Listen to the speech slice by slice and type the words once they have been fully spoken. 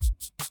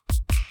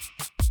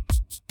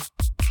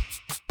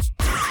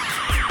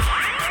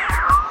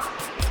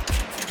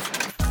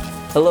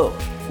Hello,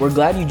 we're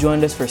glad you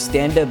joined us for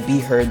Stand Up, Be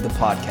Heard, the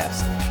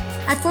podcast.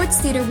 At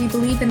Ford's Theater, we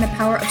believe in the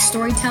power of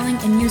storytelling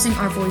and using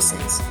our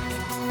voices.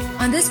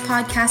 On this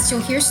podcast,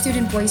 you'll hear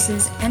student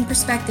voices and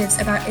perspectives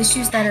about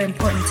issues that are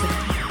important to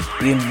them.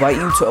 We invite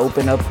you to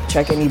open up,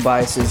 check any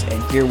biases,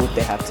 and hear what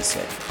they have to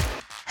say.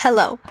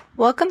 Hello,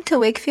 welcome to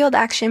Wakefield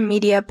Action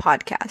Media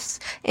Podcasts.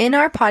 In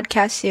our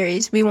podcast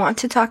series, we want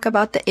to talk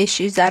about the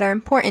issues that are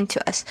important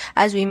to us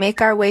as we make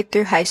our way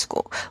through high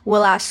school.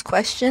 We'll ask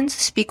questions,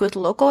 speak with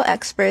local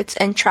experts,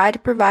 and try to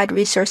provide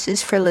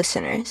resources for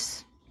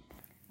listeners.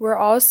 We're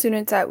all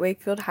students at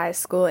Wakefield High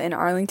School in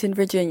Arlington,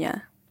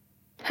 Virginia.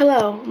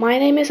 Hello, my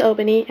name is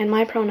Obani, and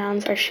my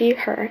pronouns are she,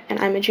 her, and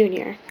I'm a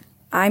junior.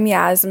 I'm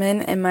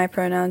Yasmin, and my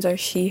pronouns are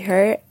she,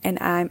 her, and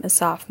I'm a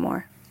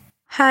sophomore.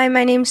 Hi,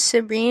 my name's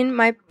Sabrine.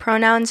 My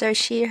pronouns are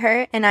she,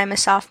 her, and I'm a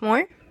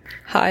sophomore.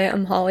 Hi,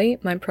 I'm Holly.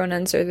 My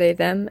pronouns are they,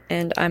 them,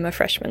 and I'm a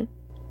freshman.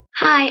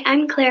 Hi,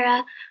 I'm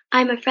Clara.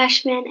 I'm a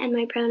freshman, and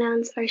my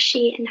pronouns are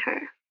she and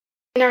her.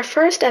 In our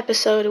first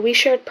episode, we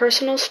shared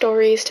personal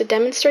stories to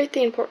demonstrate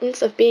the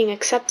importance of being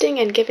accepting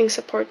and giving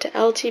support to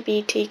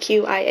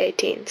LGBTQIA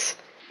teens.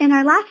 In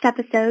our last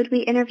episode, we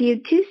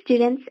interviewed two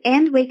students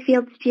and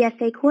Wakefield's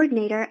GSA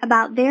coordinator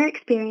about their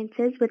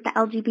experiences with the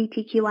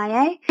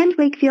LGBTQIA and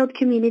Wakefield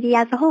community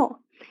as a whole,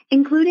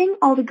 including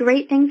all the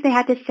great things they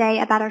had to say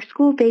about our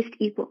school-based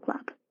Equal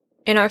Club.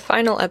 In our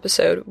final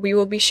episode, we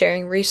will be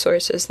sharing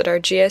resources that our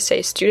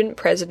GSA student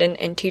president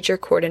and teacher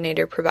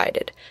coordinator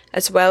provided,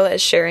 as well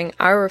as sharing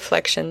our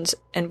reflections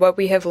and what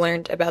we have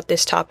learned about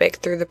this topic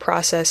through the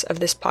process of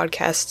this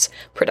podcast's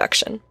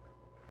production.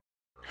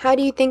 How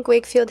do you think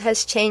Wakefield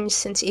has changed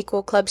since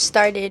Equal Club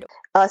started?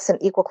 Us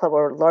and Equal Club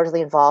were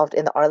largely involved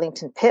in the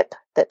Arlington PIP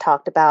that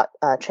talked about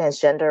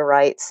transgender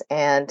rights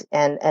and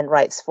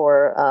rights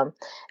for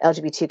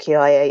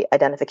LGBTQIA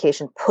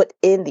identification put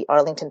in the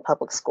Arlington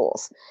public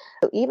schools.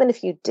 So even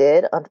if you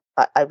did,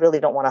 I really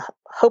don't want to,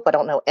 hope I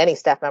don't know any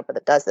staff member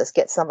that does this,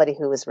 get somebody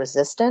who is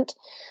resistant,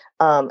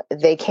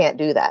 they can't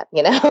do that,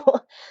 you know?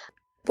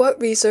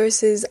 What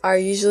resources are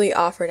usually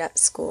offered at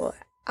school,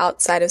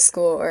 outside of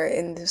school, or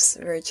in this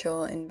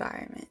virtual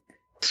environment?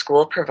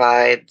 School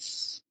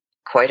provides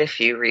quite a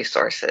few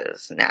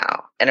resources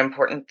now. An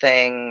important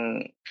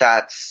thing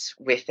that's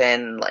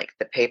within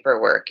the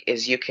paperwork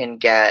is you can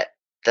get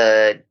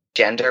the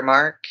gender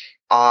mark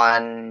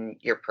on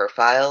your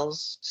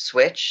profiles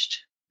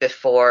switched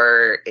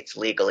before it's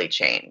legally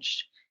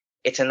changed.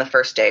 It's in the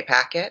first day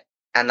packet,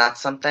 and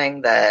that's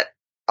something that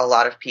a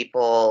lot of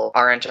people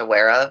aren't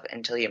aware of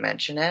until you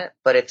mention it,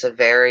 but it's a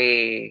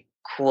very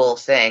cool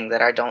thing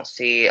that I don't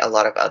see a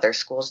lot of other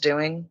schools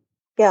doing.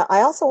 Yeah,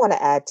 I also want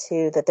to add,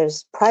 too, that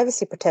there's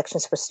privacy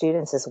protections for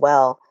students as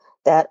well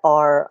that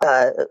are,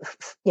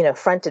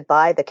 fronted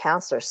by the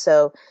counselors.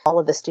 So all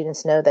of the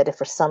students know that if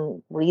for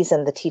some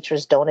reason the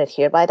teachers don't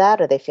adhere by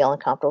that or they feel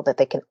uncomfortable, that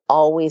they can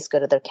always go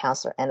to their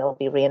counselor and it will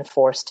be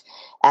reinforced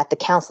at the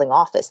counseling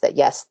office that,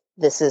 yes,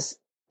 this is,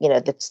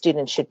 the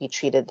student should be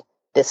treated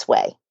this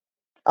way.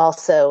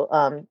 Also,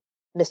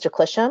 Mr.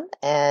 Clisham,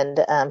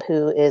 and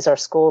who is our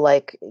school,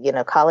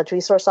 college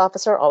resource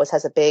officer, always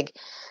has a big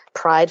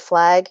pride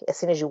flag as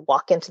soon as you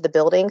walk into the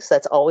building, so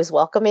that's always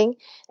welcoming.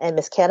 And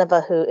Ms.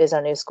 Canova, who is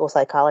our new school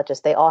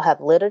psychologist, they all have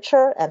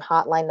literature and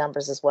hotline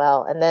numbers as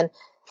well. And then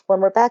when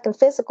we're back in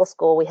physical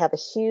school, we have a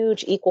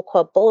huge Equal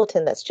Club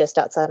bulletin that's just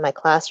outside my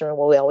classroom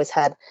where we always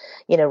had,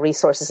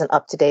 resources and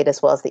up to date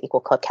as well as the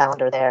Equal Club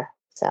calendar there.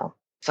 So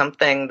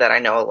something that I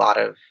know a lot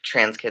of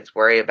trans kids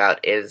worry about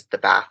is the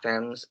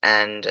bathrooms,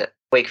 and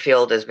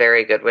Wakefield is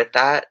very good with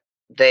that.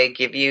 They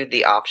give you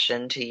the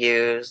option to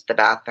use the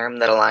bathroom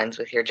that aligns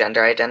with your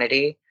gender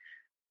identity.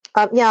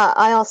 Yeah,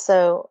 I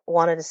also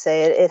wanted to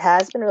say it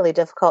has been really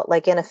difficult.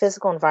 Like in a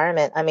physical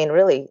environment, I mean,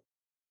 really,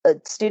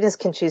 students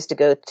can choose to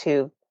go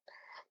to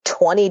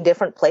 20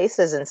 different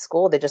places in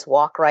school. They just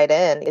walk right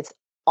in. It's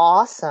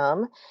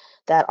awesome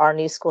that our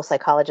new school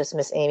psychologist,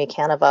 Miss Amy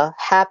Canova,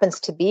 happens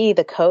to be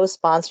the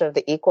co-sponsor of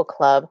the Equal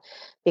Club,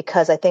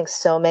 because I think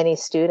so many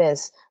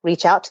students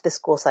reach out to the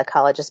school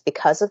psychologist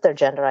because of their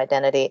gender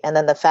identity. And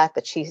then the fact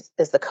that she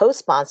is the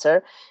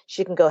co-sponsor,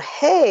 she can go,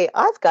 hey,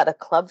 I've got a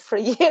club for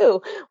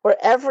you, where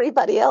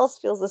everybody else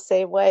feels the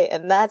same way.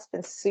 And that's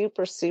been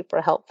super,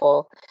 super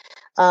helpful.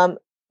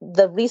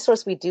 The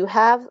resource we do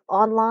have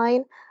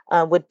online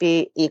would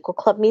be Equal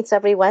Club meets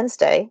every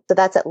Wednesday. So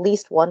that's at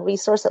least one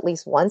resource, at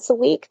least once a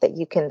week, that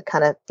you can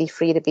kind of be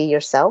free to be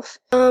yourself.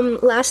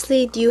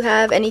 Lastly, do you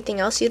have anything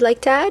else you'd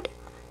like to add?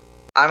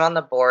 I'm on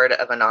the board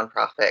of a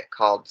nonprofit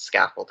called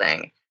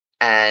Scaffolding,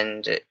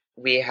 and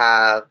we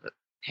have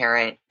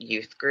parent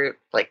youth group,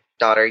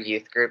 daughter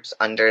youth groups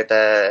under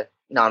the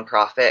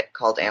nonprofit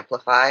called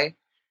Amplify,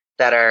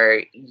 that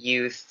are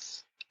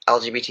youth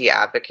LGBT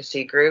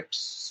advocacy groups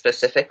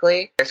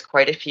specifically. There's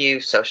quite a few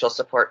social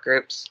support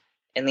groups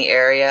in the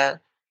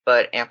area,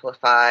 but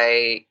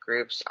Amplify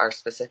groups are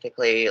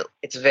specifically,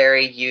 it's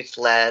very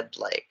youth-led,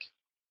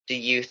 the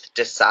youth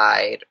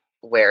decide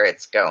where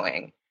it's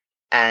going.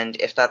 And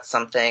if that's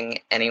something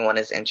anyone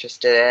is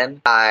interested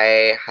in,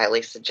 I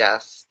highly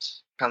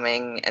suggest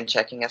coming and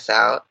checking us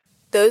out.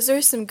 Those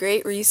are some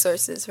great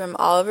resources from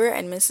Oliver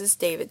and Mrs.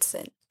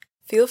 Davidson.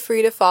 Feel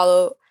free to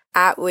follow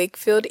at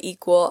Wakefield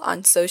Equal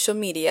on social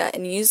media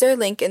and use their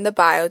link in the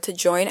bio to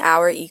join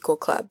our Equal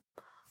Club.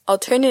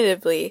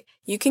 Alternatively,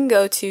 you can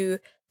go to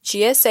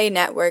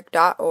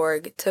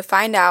gsanetwork.org to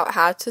find out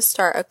how to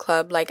start a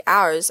club like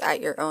ours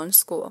at your own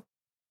school.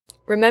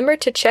 Remember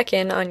to check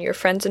in on your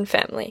friends and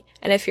family,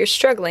 and if you're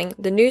struggling,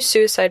 the new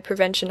suicide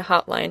prevention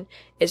hotline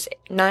is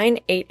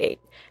 988,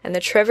 and the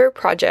Trevor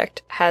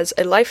Project has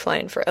a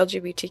lifeline for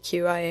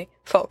LGBTQIA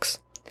folks.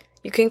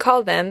 You can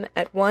call them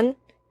at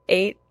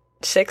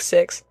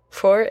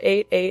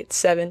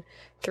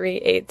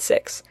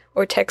 1-866-488-7386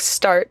 or text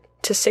START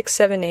to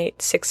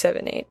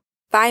 678-678.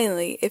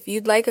 Finally, if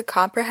you'd like a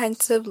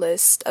comprehensive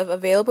list of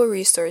available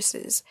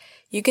resources,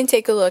 you can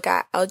take a look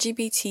at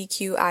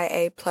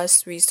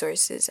LGBTQIA+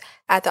 resources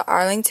at the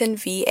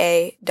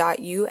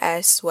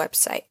arlingtonva.us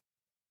website.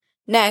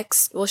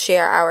 Next, we'll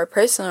share our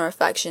personal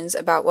reflections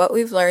about what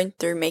we've learned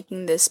through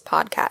making this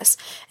podcast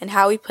and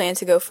how we plan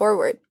to go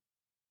forward.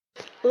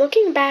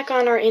 Looking back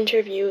on our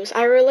interviews,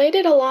 I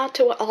related a lot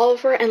to what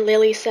Oliver and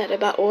Lily said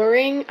about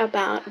worrying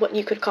about what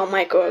you could call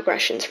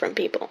microaggressions from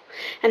people,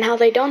 and how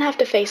they don't have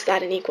to face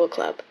that in Equal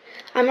Club.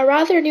 I'm a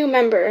rather new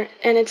member,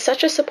 and it's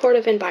such a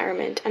supportive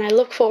environment, and I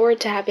look forward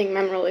to having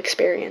memorable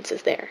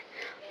experiences there.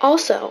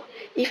 Also,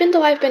 even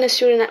though I've been a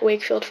student at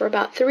Wakefield for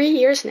about 3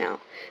 years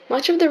now,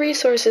 much of the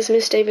resources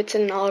Miss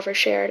Davidson and Oliver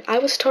shared I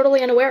was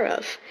totally unaware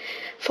of.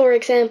 For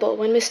example,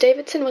 when Miss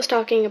Davidson was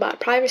talking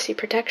about privacy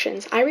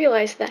protections, I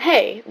realized that,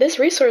 hey, this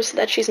resource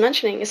that she's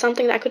mentioning is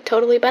something that could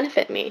totally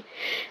benefit me.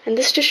 And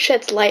this just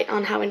sheds light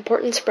on how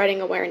important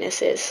spreading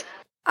awareness is.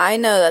 I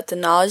know that the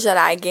knowledge that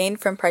I gained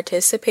from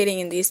participating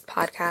in these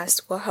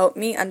podcasts will help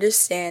me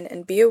understand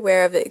and be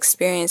aware of the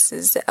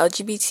experiences the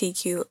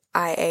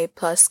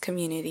LGBTQIA+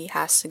 community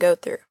has to go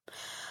through.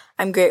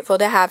 I'm grateful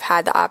to have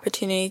had the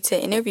opportunity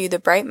to interview the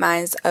bright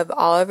minds of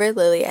Oliver,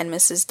 Lily, and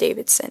Mrs.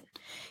 Davidson.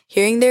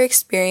 Hearing their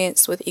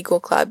experience with Equal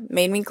Club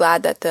made me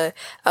glad that the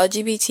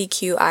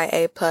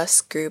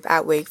LGBTQIA+ group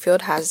at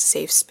Wakefield has a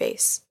safe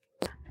space.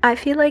 I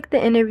feel like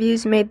the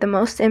interviews made the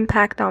most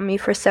impact on me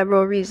for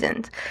several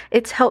reasons.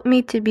 It's helped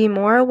me to be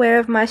more aware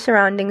of my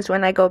surroundings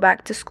when I go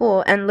back to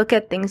school and look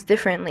at things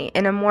differently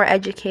in a more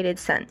educated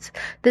sense.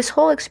 This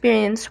whole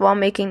experience while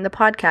making the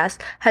podcast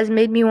has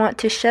made me want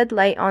to shed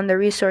light on the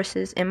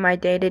resources in my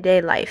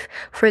day-to-day life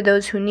for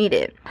those who need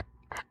it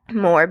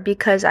more,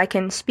 because I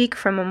can speak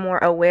from a more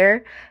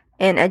aware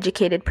and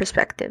educated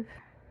perspective.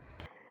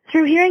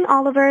 Through hearing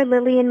Oliver,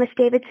 Lily, and Miss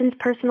Davidson's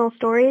personal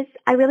stories,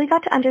 I really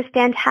got to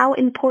understand how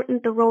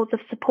important the roles of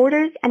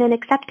supporters and an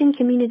accepting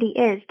community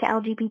is to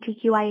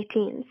LGBTQIA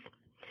teens.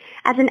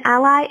 As an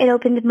ally, it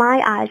opened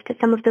my eyes to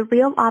some of the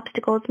real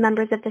obstacles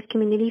members of this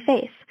community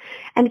face,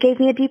 and gave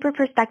me a deeper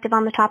perspective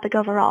on the topic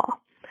overall.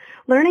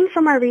 Learning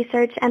from our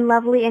research and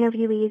lovely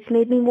interviewees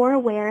made me more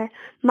aware,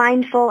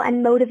 mindful,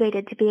 and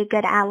motivated to be a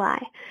good ally,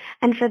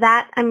 and for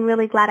that, I'm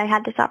really glad I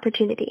had this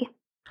opportunity.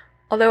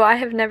 Although I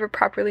have never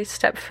properly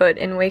stepped foot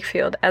in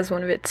Wakefield as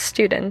one of its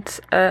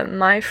students,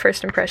 my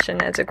first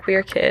impression as a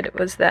queer kid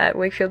was that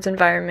Wakefield's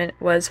environment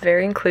was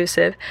very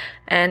inclusive,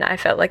 and I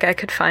felt like I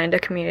could find a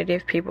community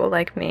of people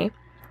like me.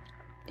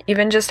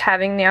 Even just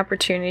having the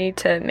opportunity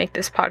to make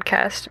this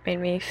podcast made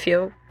me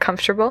feel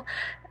comfortable,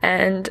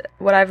 and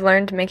what I've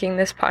learned making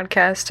this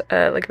podcast,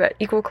 like about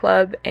Equal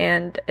Club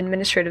and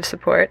administrative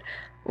support,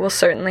 will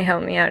certainly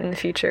help me out in the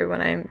future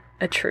when I'm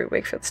a true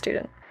Wakefield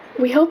student.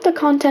 We hope the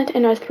content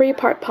in our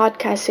 3-part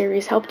podcast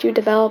series helped you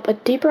develop a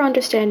deeper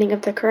understanding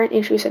of the current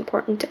issues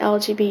important to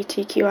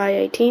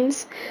LGBTQIA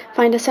teens,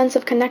 find a sense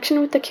of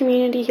connection with the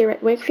community here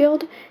at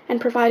Wakefield,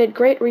 and provided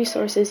great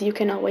resources you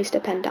can always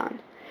depend on.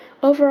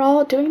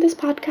 Overall, doing this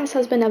podcast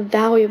has been a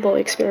valuable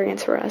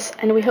experience for us,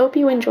 and we hope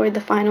you enjoyed the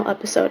final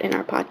episode in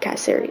our podcast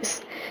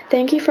series.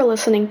 Thank you for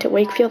listening to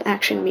Wakefield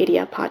Action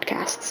Media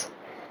Podcasts.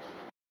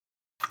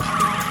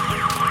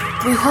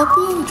 We hope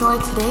you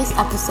enjoyed today's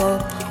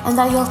episode and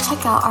that you'll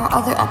check out our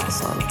other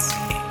episodes.